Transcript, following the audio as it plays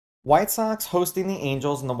White Sox hosting the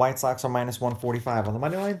Angels, and the White Sox are minus 145 on the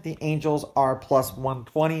money line. The Angels are plus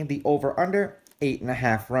 120. The over-under,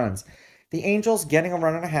 8.5 runs. The Angels getting a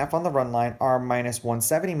run and a half on the run line are minus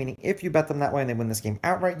 170, meaning if you bet them that way and they win this game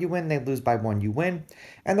outright, you win. They lose by one, you win.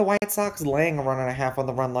 And the White Sox laying a run and a half on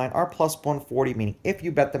the run line are plus 140, meaning if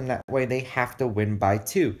you bet them that way, they have to win by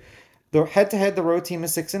two. The head-to-head, the road team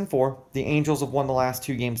is 6-4. The Angels have won the last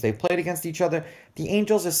two games they've played against each other. The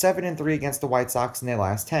Angels are 7-3 against the White Sox in their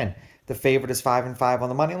last 10. The favorite is 5-5 on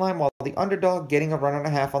the money line, while the underdog getting a run and a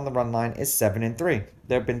half on the run line is 7-3.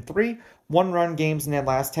 There have been three one-run games in their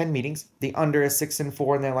last 10 meetings. The under is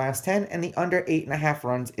 6-4 in their last 10, and the under 8.5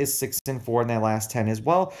 runs is 6-4 in their last 10 as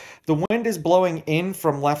well. The wind is blowing in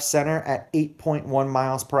from left center at 8.1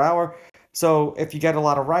 miles per hour. So if you get a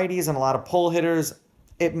lot of righties and a lot of pull hitters,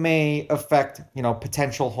 it may affect,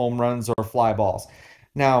 potential home runs or fly balls.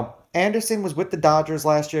 Now, Anderson was with the Dodgers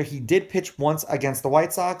last year. He did pitch once against the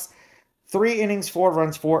White Sox. 3 innings, 4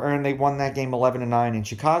 runs, 4 earned. They won that game 11-9 in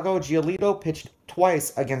Chicago. Giolito pitched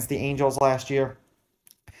twice against the Angels last year.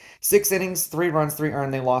 6 innings, 3 runs, 3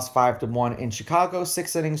 earned. They lost 5-1 in Chicago.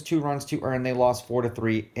 6 innings, 2 runs, 2 earned. They lost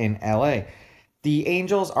 4-3 in LA. The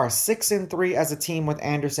Angels are 6-3 as a team with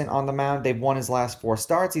Anderson on the mound. They've won his last 4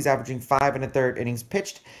 starts. He's averaging 5 1/3 innings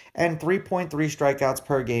pitched and 3.3 strikeouts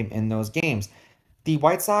per game in those games. The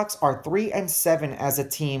White Sox are 3-7 as a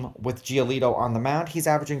team with Giolito on the mound. He's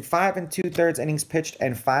averaging 5 2/3 innings pitched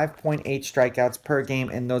and 5.8 strikeouts per game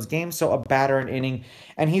in those games, so a batter an inning.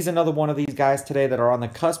 And he's another one of these guys today that are on the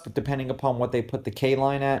cusp, depending upon what they put the K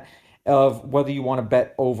line at, of whether you want to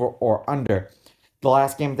bet over or under. The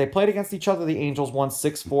last game they played against each other, the Angels won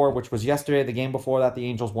 6-4, which was yesterday. The game before that, the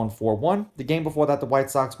Angels won 4-1. The game before that, the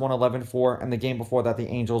White Sox won 11-4. And the game before that, the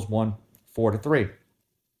Angels won 4-3.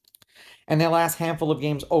 And their last handful of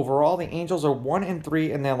games overall, the Angels are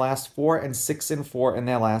 1-3 in their last 4 and 6-4 in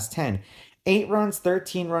their last 10. 8 runs,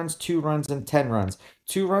 13 runs, 2 runs, and 10 runs.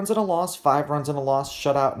 2 runs and a loss, 5 runs and a loss,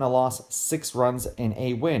 shutout and a loss, 6 runs and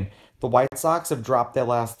a win. The White Sox have dropped their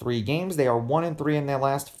last 3 games. They are 1-3 in their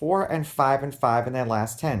last 4 and 5-5 in their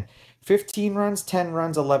last 10. 15 runs, 10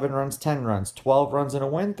 runs, 11 runs, 10 runs, 12 runs and a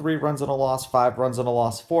win, 3 runs and a loss, 5 runs and a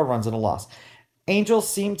loss, 4 runs and a loss. Angels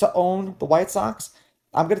seem to own the White Sox.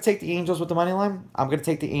 I'm going to take the Angels with the money line. I'm going to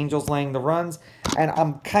take the Angels laying the runs. And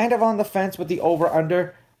I'm kind of on the fence with the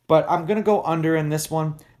over-under, but I'm going to go under in this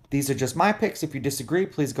one. These are just my picks. If you disagree,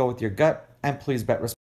 please go with your gut, and please bet responsibly.